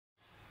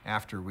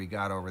After we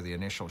got over the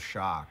initial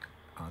shock,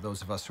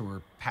 those of us who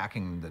were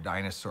packing the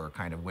Dinosaur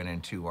kind of went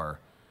into our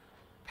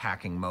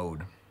packing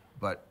mode.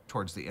 But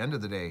towards the end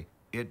of the day,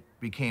 it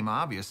became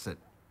obvious that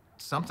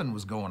something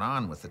was going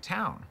on with the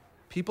town.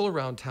 People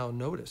around town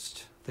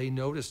noticed. They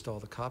noticed all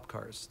the cop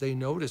cars. They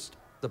noticed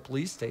the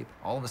police tape.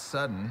 All of a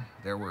sudden,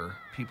 there were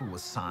people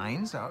with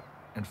signs out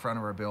in front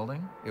of our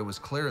building. It was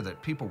clear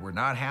that people were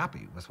not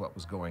happy with what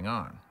was going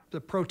on.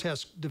 The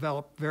protests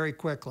developed very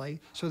quickly,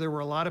 so there were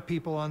a lot of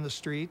people on the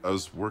street. I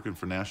was working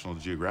for National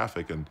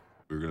Geographic, and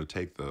we were going to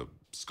take the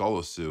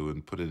Skolossu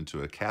and put it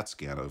into a CAT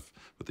scan of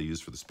what they use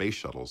for the space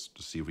shuttles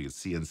to see if we could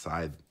see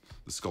inside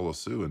the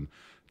Skolossu. And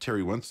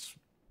Terry Wentz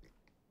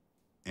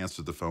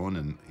answered the phone,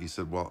 and he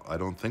said, well, I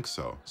don't think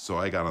so. So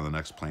I got on the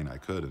next plane I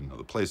could, and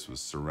the place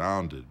was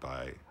surrounded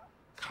by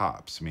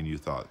cops. I mean, you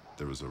thought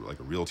there was like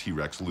a real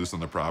T-Rex loose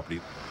on the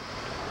property.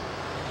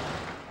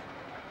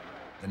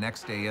 The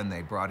next day in,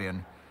 they brought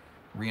in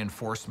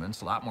reinforcements,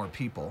 a lot more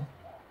people.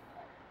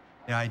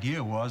 The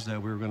idea was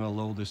that we were going to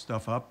load this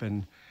stuff up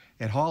and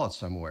haul it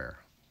somewhere.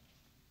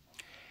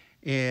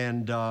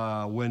 And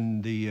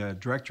when the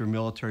director of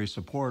military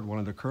support, one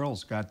of the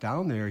colonels, got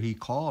down there, he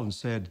called and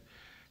said,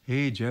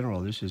 hey,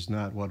 General, this is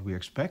not what we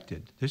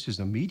expected. This is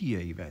a media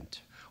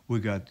event. We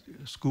got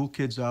school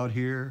kids out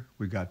here.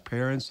 We got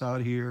parents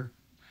out here.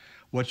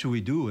 What should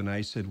we do? And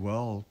I said,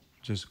 well,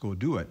 just go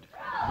do it.